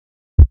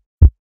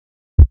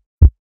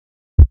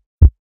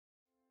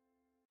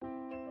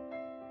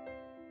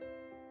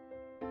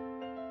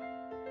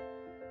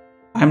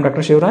I am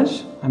Dr.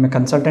 Shivaraj. I am a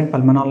consultant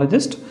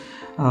pulmonologist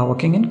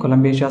working in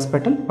Columbia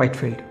Hospital,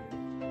 Whitefield.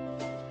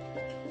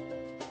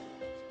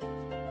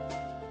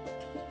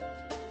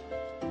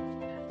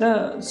 The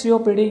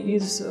COPD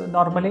is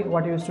normally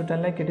what you used to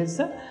tell, like it is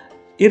a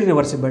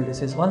irreversible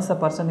disease. Once the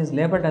person is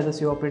labeled as a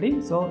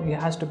COPD, so he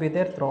has to be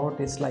there throughout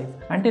his life.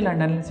 Until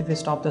and unless if he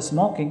stops the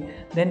smoking,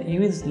 then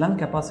his lung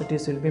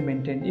capacities will be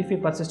maintained. If he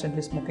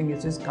persistently smoking,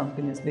 it is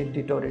continuously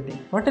deteriorating.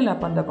 What will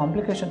happen? The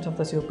complications of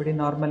the COPD,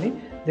 normally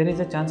there is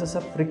a chances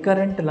of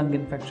recurrent lung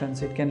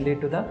infections. It can lead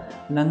to the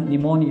lung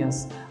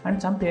pneumonias,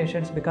 and some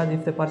patients, because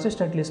if they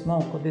persistently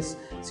smoke, this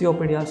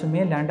COPD also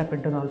may land up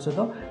into also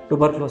the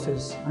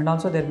tuberculosis, and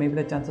also there may be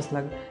the chances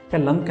like a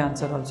lung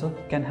cancer also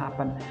can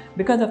happen.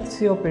 Because of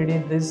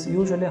COPD, this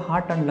usually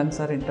heart and lungs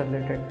are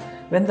interrelated.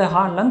 When the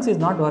lungs is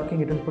not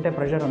working, it will put a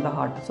pressure on the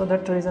heart. So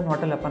that reason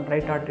what will happen,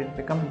 right heart will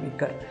become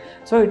weaker.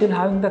 So it will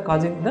having the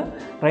causing the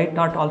right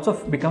heart also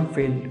become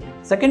failed.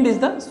 Second is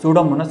the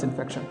Pseudomonas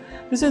infection.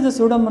 This is the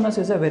Pseudomonas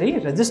is a very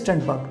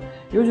resistant bug.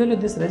 Usually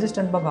this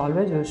resistant bug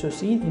always you should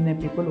see in a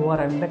people who are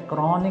having the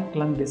chronic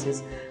lung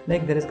disease,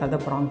 like there is called the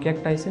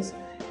Bronchiectasis,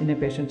 in a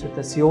patient with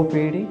a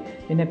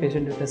COPD, in a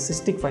patient with a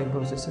cystic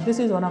fibrosis. So this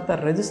is one of the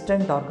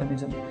resistant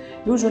organism.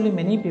 Usually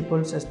many people,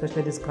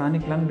 especially this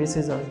chronic lung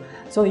diseases,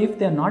 so if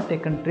they are not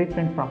taken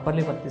treatment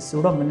properly for this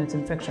Pseudomonas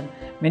infection,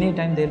 many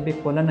times there will be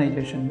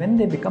colonization. When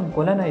they become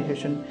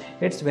colonization,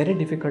 it's very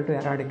difficult to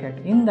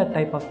eradicate. In that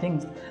type of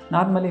things,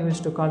 normally we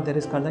used to call, there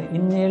is called the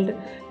inhaled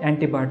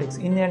antibiotics.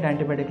 Inhaled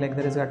antibiotic, like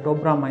there is a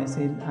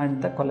tropamizine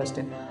and the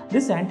colistin.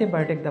 This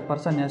antibiotic the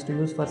person has to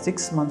use for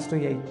 6 months to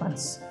 8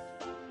 months.